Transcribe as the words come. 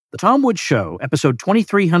The Tom Woods Show, episode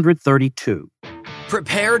 2332.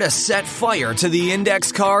 Prepare to set fire to the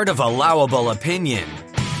index card of allowable opinion.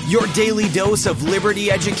 Your daily dose of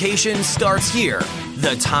liberty education starts here.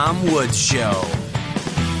 The Tom Woods Show.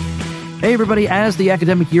 Hey, everybody. As the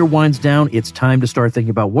academic year winds down, it's time to start thinking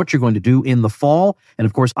about what you're going to do in the fall. And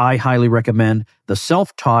of course, I highly recommend the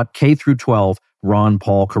self-taught K-12 Ron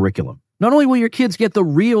Paul curriculum. Not only will your kids get the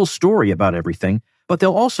real story about everything, but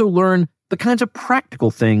they'll also learn the kinds of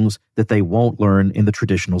practical things that they won't learn in the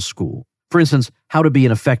traditional school. For instance, how to be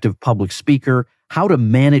an effective public speaker, how to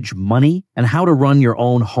manage money, and how to run your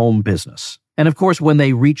own home business. And of course, when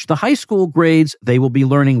they reach the high school grades, they will be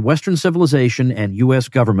learning Western civilization and U.S.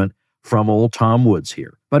 government from old Tom Woods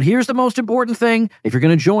here. But here's the most important thing. If you're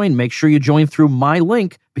going to join, make sure you join through my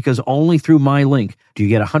link, because only through my link do you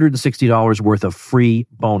get $160 worth of free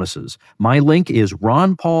bonuses. My link is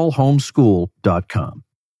ronpaulhomeschool.com.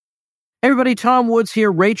 Hey everybody, Tom Woods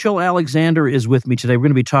here. Rachel Alexander is with me today. We're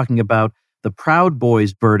going to be talking about the Proud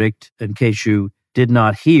Boys verdict. In case you did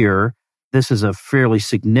not hear, this is a fairly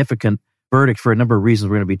significant verdict for a number of reasons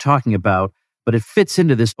we're going to be talking about, but it fits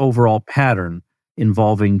into this overall pattern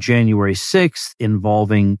involving January 6th,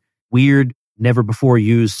 involving weird,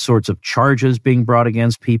 never-before-used sorts of charges being brought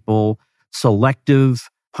against people, selective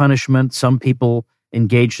punishment. Some people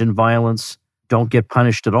engaged in violence don't get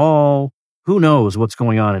punished at all. Who knows what's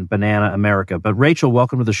going on in Banana America? But Rachel,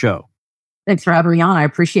 welcome to the show. Thanks for having me on. I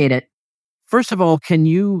appreciate it. First of all, can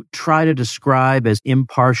you try to describe as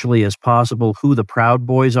impartially as possible who the Proud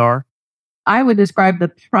Boys are? I would describe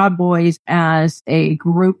the Proud Boys as a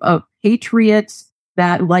group of patriots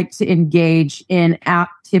that like to engage in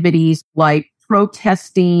activities like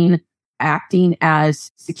protesting, acting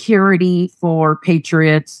as security for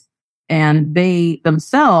patriots. And they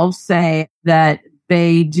themselves say that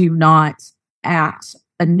they do not act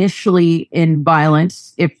initially in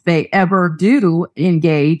violence. If they ever do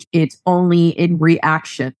engage, it's only in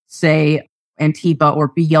reaction. Say Antifa or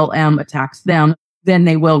BLM attacks them, then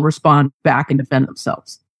they will respond back and defend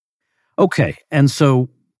themselves. Okay. And so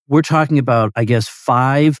we're talking about, I guess,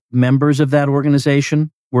 5 members of that organization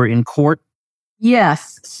were in court?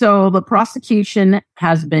 Yes. So the prosecution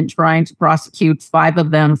has been trying to prosecute 5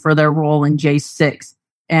 of them for their role in J6.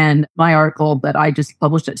 And my article that I just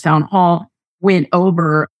published at Town Hall went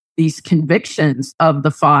over these convictions of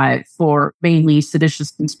the 5 for mainly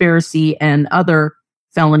seditious conspiracy and other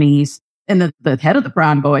felonies. And the head of the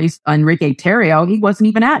Proud Boys, Enrique Tarrio, he wasn't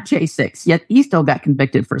even at J6, yet he still got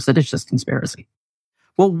convicted for seditious conspiracy.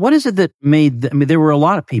 Well, what is it that made, there were a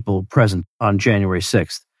lot of people present on January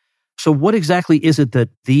 6th. So what exactly is it that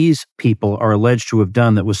these people are alleged to have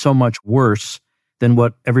done that was so much worse than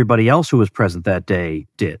what everybody else who was present that day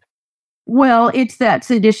did? Well, it's that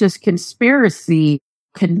seditious conspiracy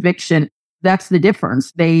conviction. That's the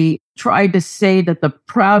difference. They tried to say that the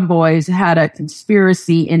Proud Boys had a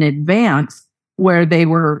conspiracy in advance where they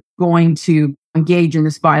were going to engage in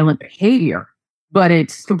this violent behavior, but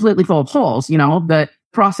it's completely full of holes. You know, the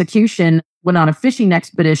prosecution went on a fishing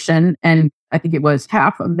expedition, and I think it was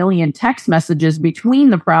 500,000 text messages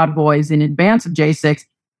between the Proud Boys in advance of J6.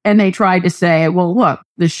 And they tried to say, well, look,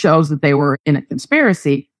 this shows that they were in a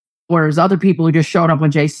conspiracy. Whereas other people who just showed up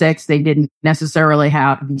on J6, they didn't necessarily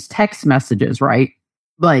have these text messages, right?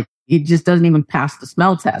 But it just doesn't even pass the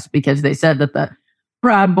smell test, because they said that the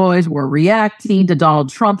Proud Boys were reacting to Donald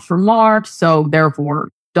Trump's remarks. So therefore,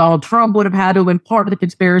 Donald Trump would have had to have been part of the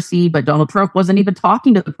conspiracy, but Donald Trump wasn't even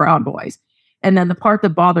talking to the Proud Boys. And then the part that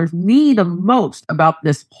bothers me the most about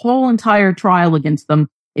this whole entire trial against them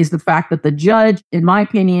is the fact that the judge, in my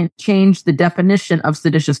opinion, changed the definition of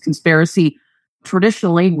seditious conspiracy.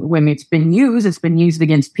 Traditionally, when it's been used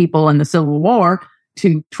against people in the Civil War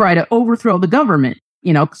to try to overthrow the government.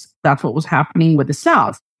 You know, 'cause that's what was happening with the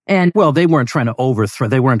South. And well, they weren't trying to overthrow.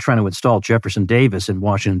 They weren't trying to install Jefferson Davis in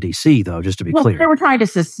Washington, D.C., though, just to be clear. They were trying to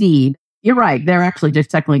secede. You're right. They're actually just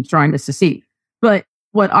technically trying to secede. But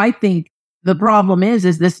what I think the problem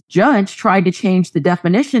is this judge tried to change the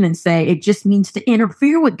definition and say it just means to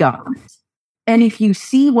interfere with government. And if you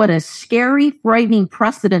see what a scary, frightening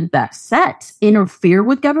precedent that sets, interfere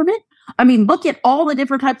with government. I mean, look at all the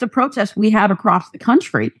different types of protests we have across the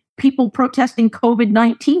country. People protesting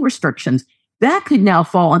COVID-19 restrictions. That could now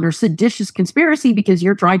fall under seditious conspiracy because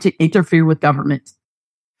you're trying to interfere with government.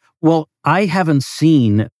 Well, I haven't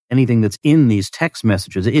seen anything that's in these text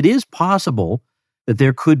messages. It is possible that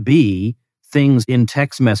there could be things in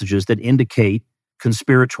text messages that indicate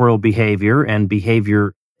conspiratorial behavior and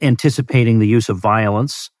behavior anticipating the use of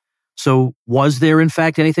violence. So was there, in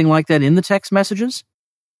fact, anything like that in the text messages?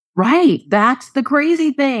 Right. That's the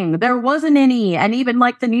crazy thing. There wasn't any. And even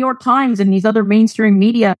like the New York Times and these other mainstream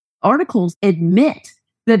media articles admit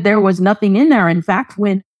that there was nothing in there. In fact,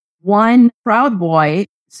 when one Proud Boy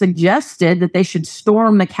suggested that they should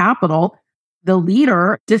storm the Capitol, the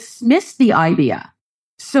leader dismissed the idea.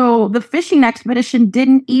 So the fishing expedition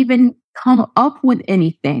didn't even come up with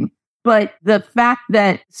anything. But the fact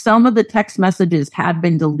that some of the text messages had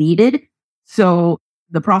been deleted, so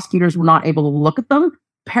the prosecutors were not able to look at them.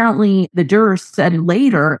 Apparently, the jurors said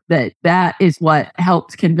later that that is what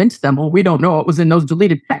helped convince them. Well, we don't know what was in those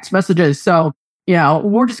deleted text messages. So,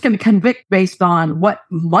 we're just going to convict based on what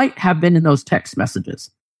might have been in those text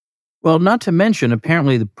messages. Well, not to mention,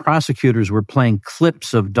 apparently the prosecutors were playing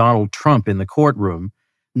clips of Donald Trump in the courtroom,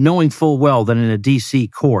 knowing full well that in a D.C.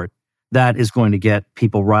 court, that is going to get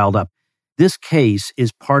people riled up. This case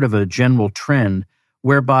is part of a general trend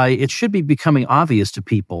whereby it should be becoming obvious to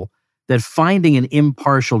people that finding an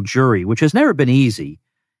impartial jury, which has never been easy,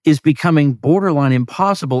 is becoming borderline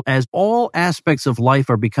impossible as all aspects of life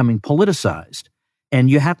are becoming politicized. And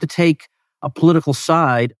you have to take a political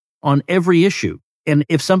side on every issue. And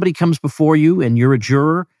if somebody comes before you and you're a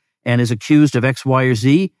juror and is accused of X, Y, or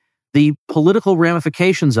Z, the political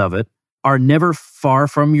ramifications of it are never far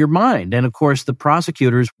from your mind. And of course, the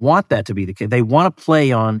prosecutors want that to be the case. They want to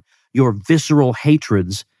play on your visceral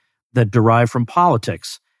hatreds that derive from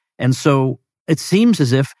politics. And so it seems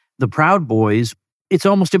as if the Proud Boys, it's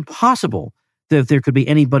almost impossible that there could be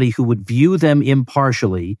anybody who would view them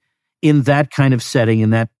impartially in that kind of setting,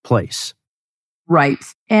 in that place. Right.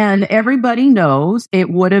 And everybody knows it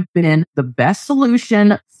would have been the best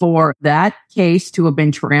solution for that case to have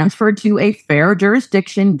been transferred to a fair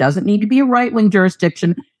jurisdiction. Doesn't need to be a right-wing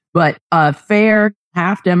jurisdiction, but a fair,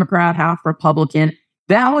 half Democrat, half Republican.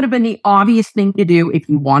 That would have been the obvious thing to do if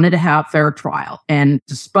you wanted to have fair trial. And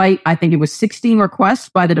despite, I think it was 16 requests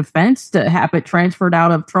by the defense to have it transferred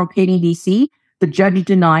out of Trump-hating DC, the judge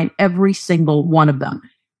denied every single one of them.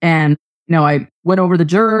 And, I went over the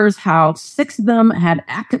jurors, how 6 of them had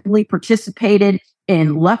actively participated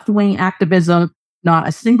in left-wing activism. Not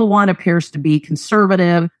a single one appears to be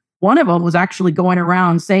conservative. One of them was actually going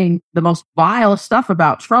around saying the most vile stuff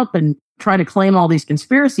about Trump and trying to claim all these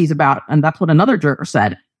conspiracies about, and that's what another juror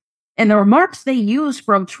said. And the remarks they use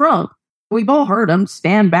from Trump, we've all heard them,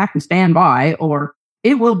 stand back and stand by, or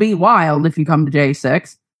it will be wild if you come to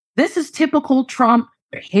J6. This is typical Trump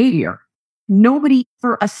behavior. Nobody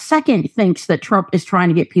for a second thinks that Trump is trying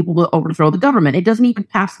to get people to overthrow the government. It doesn't even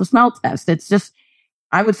pass the smell test. It's just,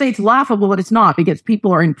 I would say it's laughable, but it's not, because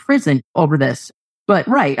people are in prison over this. But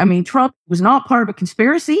right, Trump was not part of a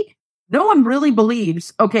conspiracy. No one really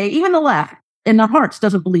believes, even the left in their hearts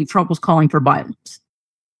doesn't believe Trump was calling for violence.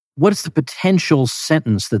 What's the potential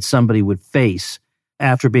sentence that somebody would face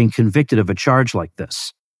after being convicted of a charge like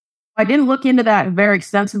this? I didn't look into that very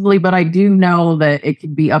extensively, but I do know that it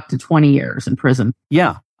could be up to 20 years in prison.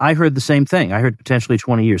 Yeah, I heard the same thing. I heard potentially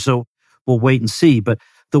 20 years. So we'll wait and see. But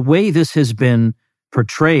the way this has been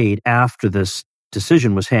portrayed after this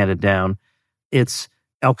decision was handed down, it's,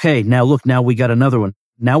 okay, now look, now we got another one.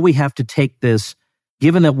 Now we have to take this,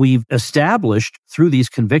 given that we've established through these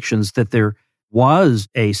convictions that there was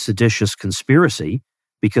a seditious conspiracy,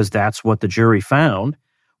 because that's what the jury found.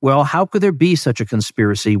 Well, how could there be such a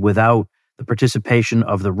conspiracy without the participation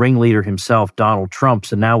of the ringleader himself, Donald Trump?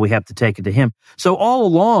 So now we have to take it to him. So all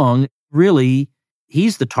along, really,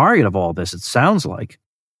 he's the target of all this, it sounds like.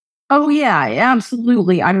 Oh, yeah,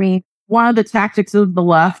 absolutely. One of the tactics of the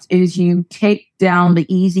left is you take down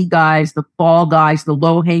the easy guys, the fall guys, the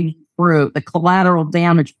low-hanging fruit, the collateral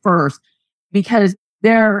damage first, because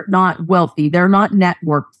they're not wealthy, they're not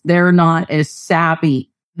networked, they're not as savvy.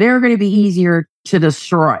 They're going to be easier to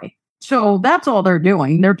destroy. So that's all they're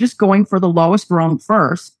doing. They're just going for the lowest rung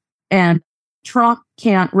first. And Trump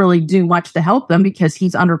can't really do much to help them because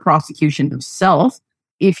he's under prosecution himself.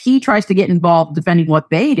 If he tries to get involved defending what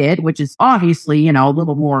they did, which is obviously, a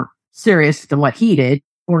little more serious than what he did,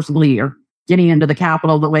 forcibly or getting into the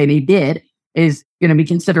Capitol the way they did, is going to be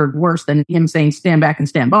considered worse than him saying stand back and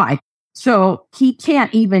stand by. So he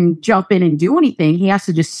can't even jump in and do anything. He has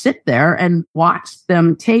to just sit there and watch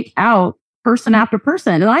them take out person after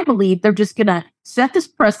person. And I believe they're just going to set this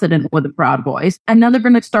precedent with the Proud Boys, and then they're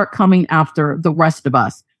going to start coming after the rest of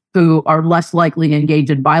us who are less likely to engage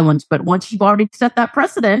in violence. But once you've already set that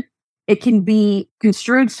precedent, it can be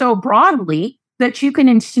construed so broadly that you can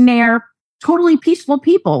ensnare totally peaceful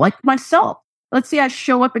people like myself. Let's say I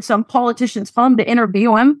show up at some politician's home to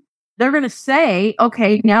interview him. They're going to say,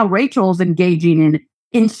 okay, now Rachel's engaging in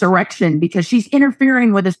insurrection because she's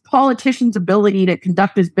interfering with this politician's ability to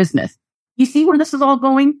conduct his business. You see where this is all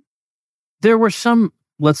going? There were some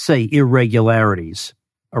let's say, irregularities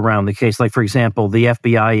around the case? Like, for example, the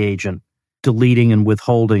FBI agent deleting and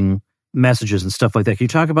withholding messages and stuff like that. Can you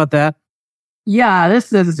talk about that? Yeah,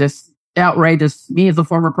 this is just outrageous. Me as a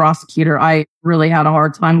former prosecutor, I really had a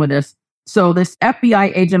hard time with this. So this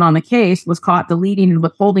FBI agent on the case was caught deleting and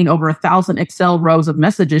withholding over 1,000 Excel rows of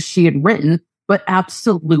messages she had written, but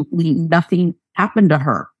absolutely nothing happened to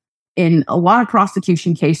her. In a lot of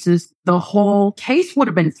prosecution cases, the whole case would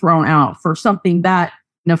have been thrown out for something that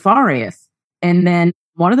nefarious. And then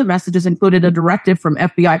one of the messages included a directive from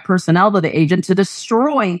FBI personnel to the agent to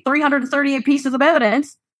destroy 338 pieces of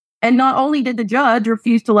evidence. And not only did the judge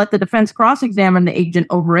refuse to let the defense cross-examine the agent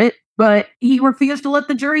over it, but he refused to let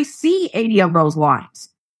the jury see 80 of those lines.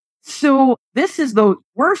 So this is the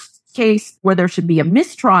worst case where there should be a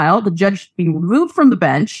mistrial. The judge should be removed from the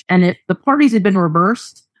bench. And if the parties had been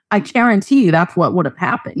reversed, I guarantee you that's what would have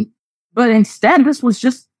happened. But instead, this was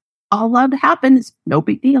just all allowed to happen. It's no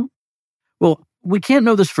big deal. Well, we can't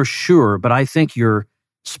know this for sure, but I think your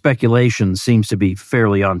speculation seems to be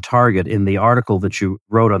fairly on target in the article that you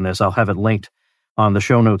wrote on this. I'll have it linked on the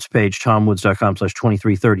show notes page,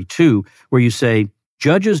 tomwoods.com/2332, where you say,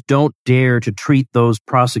 judges don't dare to treat those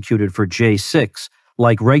prosecuted for J6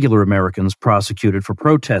 like regular Americans prosecuted for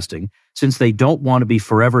protesting, since they don't want to be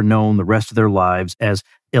forever known the rest of their lives as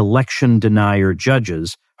election denier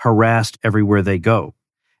judges harassed everywhere they go.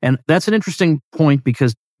 And that's an interesting point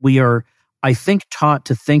because we are, I think, taught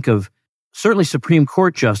to think of certainly Supreme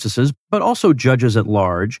Court justices, but also judges at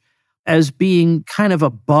large, as being kind of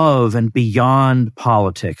above and beyond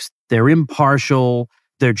politics. They're impartial.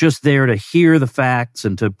 They're just there to hear the facts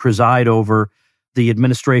and to preside over the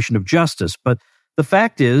administration of justice. But the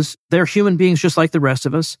fact is, they're human beings just like the rest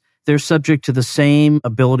of us. They're subject to the same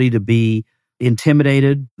ability to be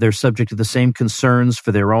intimidated. They're subject to the same concerns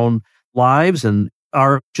for their own lives and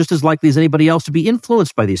are just as likely as anybody else to be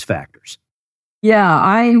influenced by these factors. Yeah,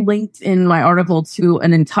 I linked in my article to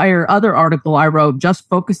an entire other article I wrote just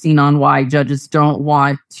focusing on why judges don't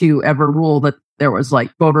want to ever rule that there was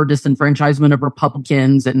like voter disenfranchisement of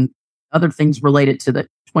Republicans and other things related to the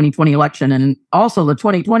 2020 election and also the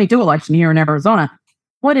 2022 election here in Arizona.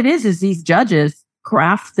 What it is these judges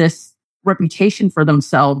craft this reputation for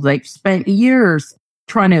themselves. They've spent years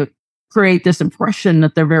trying to create this impression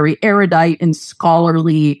that they're very erudite and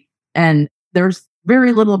scholarly, and there's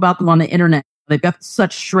very little about them on the internet. They've got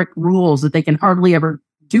such strict rules that they can hardly ever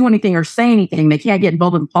do anything or say anything. They can't get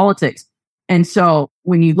involved in politics. And so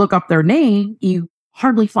when you look up their name, you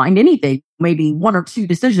hardly find anything, maybe one or two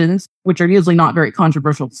decisions, which are usually not very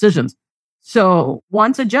controversial decisions. So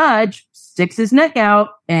once a judge sticks his neck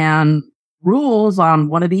out and rules on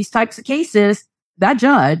one of these types of cases, that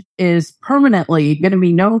judge is permanently going to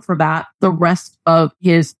be known for that the rest of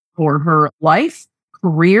his or her life,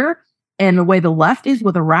 career. And the way the left is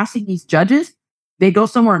with harassing these judges, they go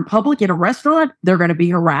somewhere in public in a restaurant, they're going to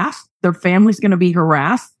be harassed. Their family's going to be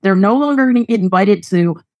harassed. They're no longer going to get invited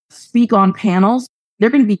to speak on panels.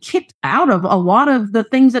 They're going to be kicked out of a lot of the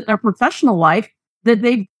things in their professional life that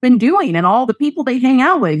they've been doing and all the people they hang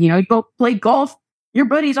out with. You know, you go play golf, your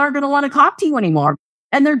buddies aren't going to want to talk to you anymore.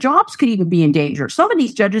 And their jobs could even be in danger. Some of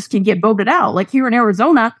these judges can get voted out. Like here in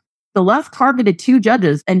Arizona, the left targeted 2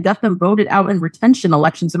 judges and got them voted out in retention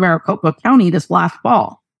elections in Maricopa County this last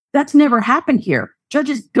fall. That's never happened here.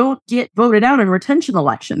 Judges don't get voted out in retention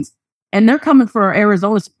elections. And they're coming for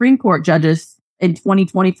Arizona Supreme Court judges in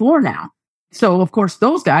 2024 now. So, of course,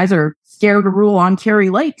 those guys are scared to rule on Carrie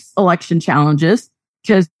Lake's election challenges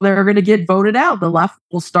because they're going to get voted out. The left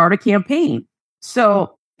will start a campaign.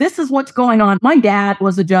 So this is what's going on. My dad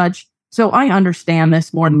was a judge, so I understand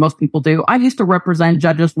this more than most people do. I used to represent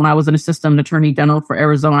judges when I was an assistant attorney general for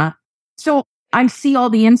Arizona. So I see all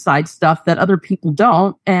the inside stuff that other people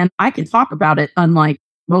don't, and I can talk about it, unlike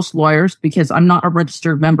most lawyers, because I'm not a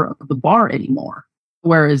registered member of the bar anymore.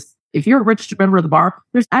 Whereas if you're a registered member of the bar,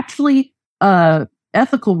 there's actually a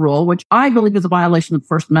ethical rule, which I believe is a violation of the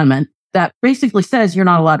First Amendment, that basically says you're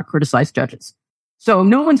not allowed to criticize judges. So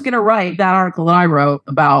no one's going to write that article that I wrote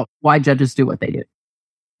about why judges do what they do.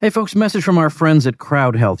 Hey, folks, message from our friends at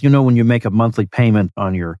Crowd Health. You know, when you make a monthly payment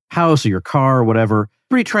on your house or your car or whatever,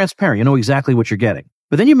 pretty transparent. You know exactly what you're getting.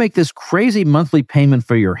 But then you make this crazy monthly payment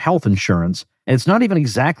for your health insurance, and it's not even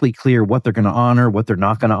exactly clear what they're going to honor, what they're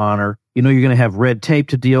not going to honor. You know, you're going to have red tape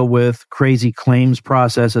to deal with, crazy claims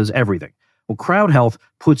processes, everything. Well, Crowd Health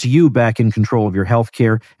puts you back in control of your health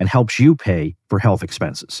care and helps you pay for health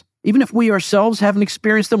expenses. Even if we ourselves haven't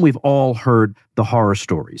experienced them, we've all heard the horror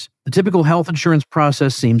stories. The typical health insurance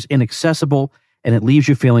process seems inaccessible, and it leaves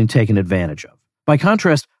you feeling taken advantage of. By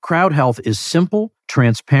contrast, Crowd Health is simple,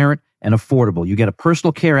 transparent, and affordable. You get a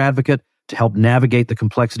personal care advocate to help navigate the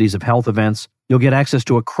complexities of health events. You'll get access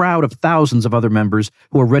to a crowd of thousands of other members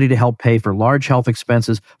who are ready to help pay for large health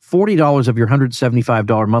expenses. $40 of your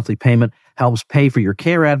 $175 monthly payment helps pay for your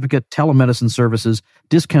care advocate, telemedicine services,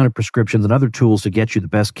 discounted prescriptions, and other tools to get you the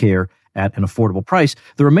best care at an affordable price.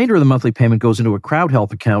 The remainder of the monthly payment goes into a Crowd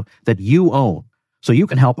Health account that you own, so you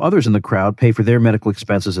can help others in the crowd pay for their medical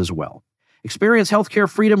expenses as well. Experience healthcare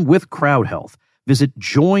freedom with Crowd Health. Visit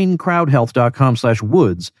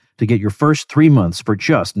joincrowdhealth.com/woods to get your first 3 months for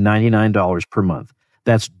just $99 per month.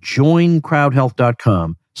 That's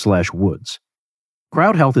joincrowdhealth.com/woods.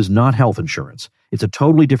 Crowd Health is not health insurance. It's a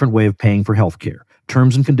totally different way of paying for healthcare.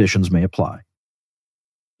 Terms and conditions may apply.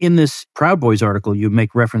 In this Proud Boys article, you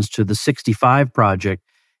make reference to the 65 Project,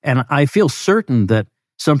 and I feel certain that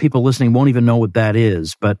some people listening won't even know what that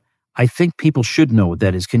is, but I think people should know what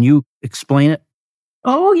that is. Can you explain it?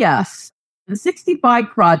 Oh, yes. The 65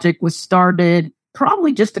 Project was started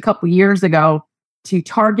probably just a couple years ago to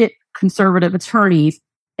target conservative attorneys,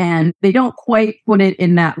 and they don't quite put it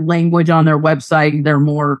in that language on their website. They're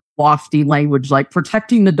more lofty language like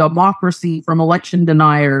protecting the democracy from election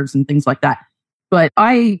deniers and things like that. But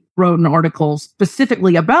I wrote an article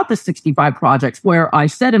specifically about the 65 Projects where I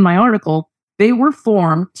said in my article, they were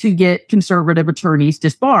formed to get conservative attorneys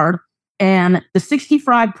disbarred. And the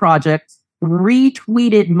 65 Project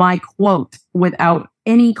retweeted my quote without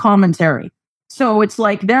any commentary. So it's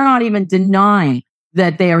like they're not even denying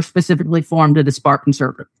that they are specifically formed to disbar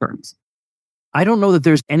conservative attorneys. I don't know that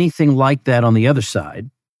there's anything like that on the other side,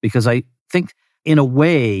 because I think in a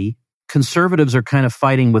way, conservatives are kind of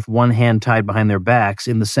fighting with one hand tied behind their backs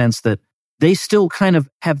in the sense that they still kind of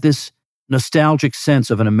have this nostalgic sense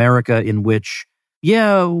of an America in which,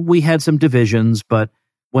 yeah, we had some divisions, but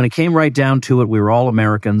when it came right down to it, we were all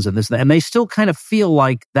Americans and this, and they still kind of feel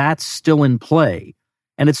like that's still in play.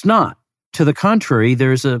 And it's not. To the contrary,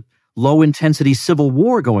 there's a low-intensity civil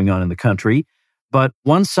war going on in the country, but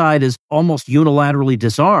one side is almost unilaterally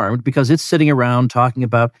disarmed because it's sitting around talking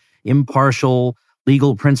about impartial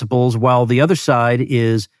legal principles, while the other side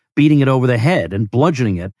is beating it over the head and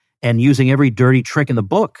bludgeoning it and using every dirty trick in the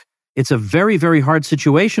book. It's a very, very hard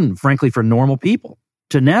situation, frankly, for normal people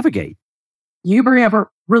to navigate. You bring up a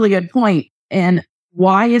really good point. And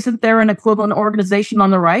why isn't there an equivalent organization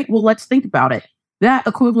on the right? Well, let's think about it. That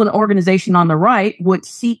equivalent organization on the right would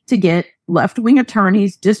seek to get left-wing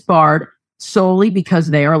attorneys disbarred solely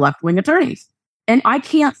because they are left-wing attorneys. And I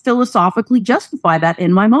can't philosophically justify that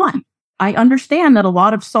in my mind. I understand that a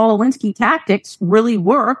lot of Saul Alinsky tactics really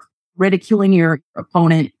work, ridiculing your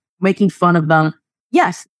opponent, making fun of them.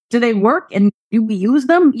 Yes. Do they work and do we use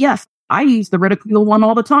them? Yes. I use the ridicule one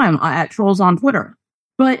all the time at trolls on Twitter.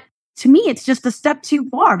 But to me, it's just a step too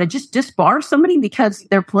far to just disbar somebody because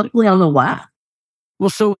they're politically on the left. Well,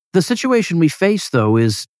 so the situation we face, though,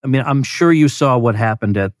 is, I mean, I'm sure you saw what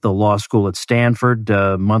happened at the law school at Stanford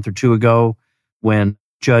a month or two ago when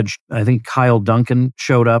Judge, I think Kyle Duncan,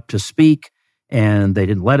 showed up to speak, and they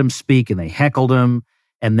didn't let him speak, and they heckled him.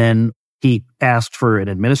 And then he asked for an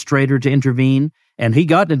administrator to intervene, and he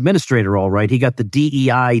got an administrator, all right. He got the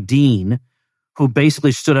DEI dean, who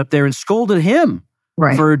basically stood up there and scolded him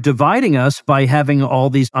for dividing us by having all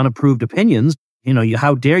these unapproved opinions. You know,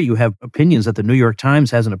 how dare you have opinions that the New York Times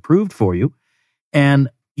hasn't approved for you? And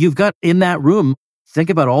you've got in that room, think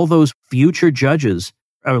about all those future judges,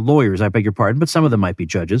 or lawyers, I beg your pardon, but some of them might be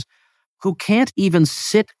judges, who can't even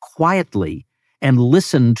sit quietly and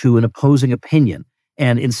listen to an opposing opinion.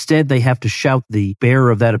 And instead, they have to shout the bearer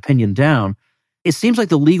of that opinion down. It seems like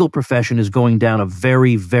the legal profession is going down a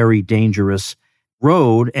very, very dangerous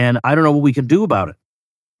road, and I don't know what we can do about it.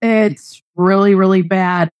 It's really, really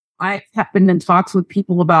bad. I have been in talks with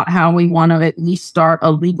people about how we want to at least start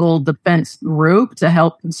a legal defense group to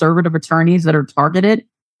help conservative attorneys that are targeted.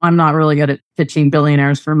 I'm not really good at pitching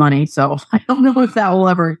billionaires for money, so I don't know if that will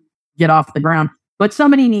ever get off the ground. But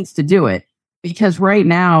somebody needs to do it, because right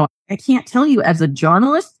now, I can't tell you, as a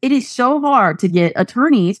journalist, it is so hard to get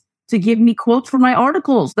attorneys to give me quotes for my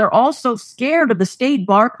articles. They're all so scared of the state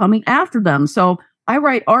bar coming after them. So I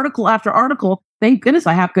write article after article. Thank goodness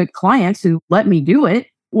I have good clients who let me do it,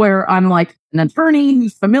 where I'm like an attorney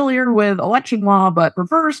who's familiar with election law but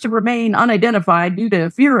prefers to remain unidentified due to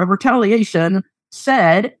fear of retaliation,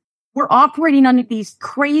 said, we're operating under these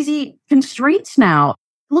crazy constraints now.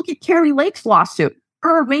 Look at Carrie Lake's lawsuit.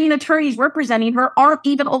 Her main attorneys representing her aren't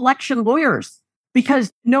even election lawyers,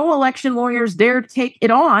 because no election lawyers dare take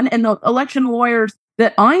it on. And the election lawyers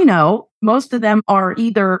that I know, most of them are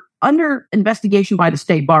either under investigation by the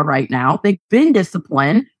state bar right now. They've been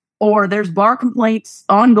disciplined, or there's bar complaints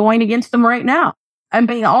ongoing against them right now. I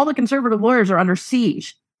mean, all the conservative lawyers are under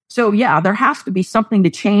siege. So yeah, there has to be something to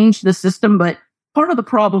change the system. But part of the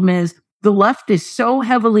problem is the left is so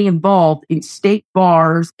heavily involved in state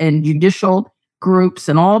bars and judicial groups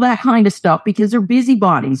and all that kind of stuff because they're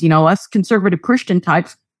busybodies. Us conservative Christian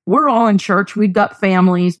types, we're all in church. We've got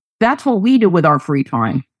families. That's what we do with our free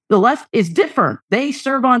time. The left is different. They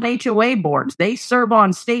serve on HOA boards. They serve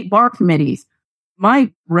on state bar committees.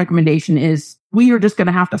 My recommendation is we are just going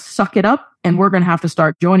to have to suck it up and we're going to have to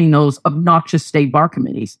start joining those obnoxious state bar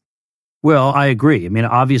committees. Well, I agree. I mean,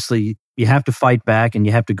 obviously, you have to fight back and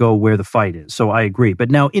you have to go where the fight is. So I agree.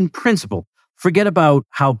 But now, in principle, forget about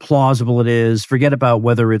how plausible it is. Forget about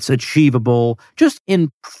whether it's achievable. Just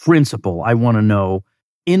in principle, I want to know,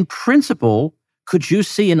 in principle, could you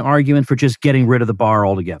see an argument for just getting rid of the bar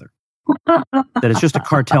altogether? That it's just a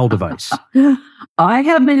cartel device. I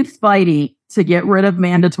have been fighting to get rid of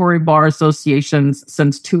mandatory bar associations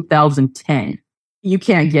since 2010. You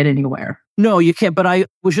can't get anywhere. No, you can't. But I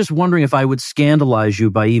was just wondering if I would scandalize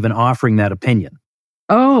you by even offering that opinion.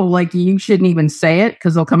 Oh, like you shouldn't even say it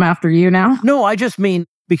because they'll come after you now? No, I just mean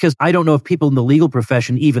because I don't know if people in the legal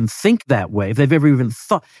profession even think that way. If they've ever even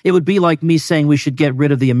thought, it would be like me saying we should get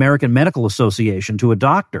rid of the American Medical Association to a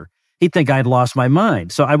doctor. He'd think I'd lost my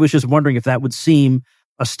mind. So I was just wondering if that would seem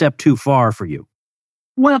a step too far for you.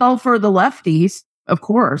 Well, for the lefties, of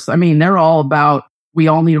course. I mean, they're all about we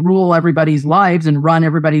all need to rule everybody's lives and run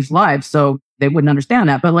everybody's lives. So they wouldn't understand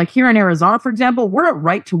that. But like here in Arizona, for example, we're a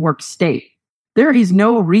right to work state. There is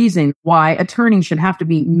no reason why attorneys should have to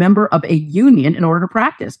be a member of a union in order to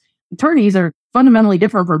practice. Attorneys are fundamentally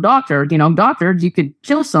different from doctors. Doctors, you could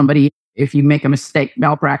kill somebody if you make a mistake,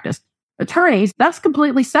 malpractice. Attorneys, that's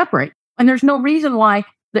completely separate. And there's no reason why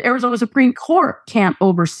the Arizona Supreme Court can't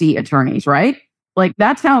oversee attorneys, right? Like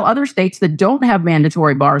that's how other states that don't have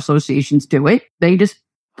mandatory bar associations do it. They just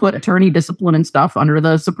put attorney discipline and stuff under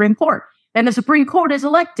the Supreme Court. And the Supreme Court is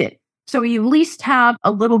elected. So you at least have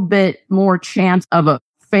a little bit more chance of a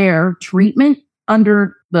fair treatment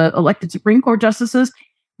under the elected Supreme Court justices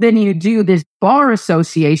than you do this bar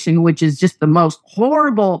association, which is just the most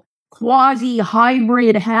horrible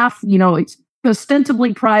quasi-hybrid it's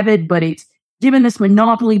ostensibly private, but it's given this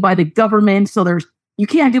monopoly by the government. So you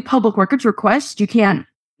can't do public records requests. You can't,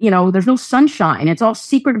 there's no sunshine. It's all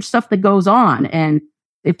secretive stuff that goes on. And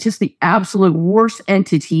it's just the absolute worst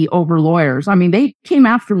entity over lawyers. I mean, they came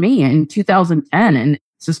after me in 2010 and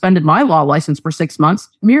suspended my law license for 6 months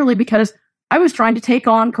merely because I was trying to take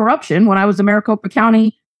on corruption when I was the Maricopa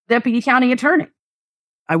County Deputy County Attorney.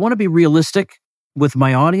 I want to be realistic with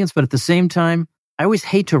my audience, but at the same time, I always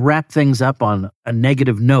hate to wrap things up on a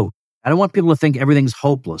negative note. I don't want people to think everything's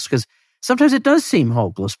hopeless because sometimes it does seem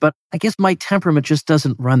hopeless, but I guess my temperament just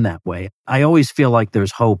doesn't run that way. I always feel like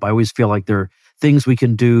there's hope. I always feel like there are things we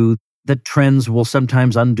can do, that trends will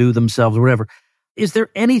sometimes undo themselves or whatever. Is there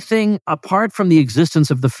anything apart from the existence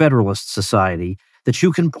of the Federalist Society that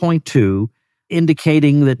you can point to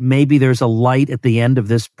indicating that maybe there's a light at the end of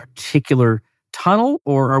this particular tunnel,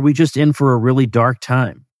 or are we just in for a really dark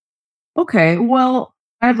time? Okay, well,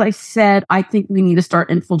 as I said, I think we need to start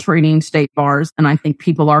infiltrating state bars, and I think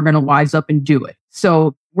people are going to wise up and do it.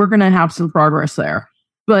 So we're going to have some progress there.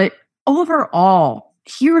 But overall,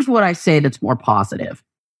 here's what I say that's more positive.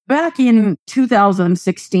 Back in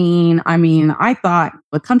 2016, I thought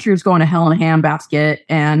the country was going to hell in a handbasket.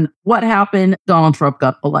 And what happened? Donald Trump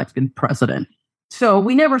got elected president. So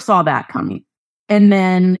we never saw that coming. And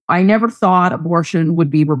then I never thought abortion would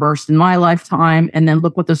be reversed in my lifetime. And then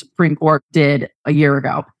look what the Supreme Court did a year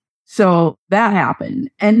ago. So that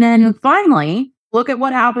happened. And then finally, look at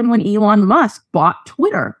what happened when Elon Musk bought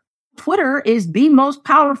Twitter. Twitter is the most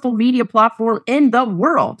powerful media platform in the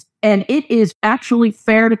world, and it is actually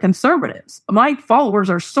fair to conservatives. My followers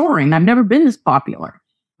are soaring. I've never been this popular.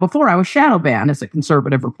 Before, I was shadow banned as a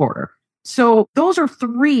conservative reporter. So those are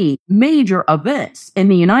three major events in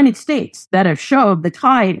the United States that have showed the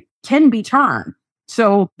tide can be turned.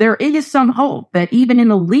 So there is some hope that even in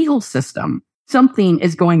the legal system, something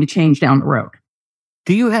is going to change down the road.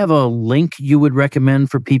 Do you have a link you would recommend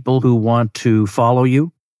for people who want to follow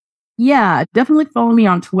you? Yeah, definitely follow me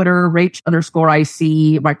on Twitter,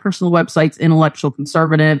 Rach_IC. My personal website's Intellectual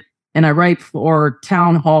Conservative, and I write for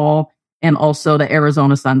Town Hall and also the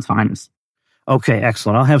Arizona Sun-Times. Okay,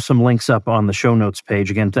 excellent. I'll have some links up on the show notes page.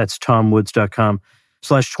 Again, that's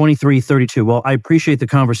tomwoods.com/2332. Well, I appreciate the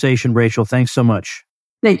conversation, Rachel. Thanks so much.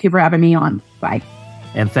 Thank you for having me on. Bye.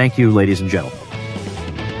 And thank you, ladies and gentlemen.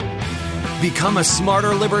 Become a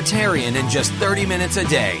smarter libertarian in just 30 minutes a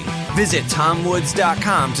day. Visit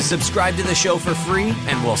tomwoods.com to subscribe to the show for free,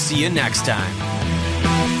 and we'll see you next time.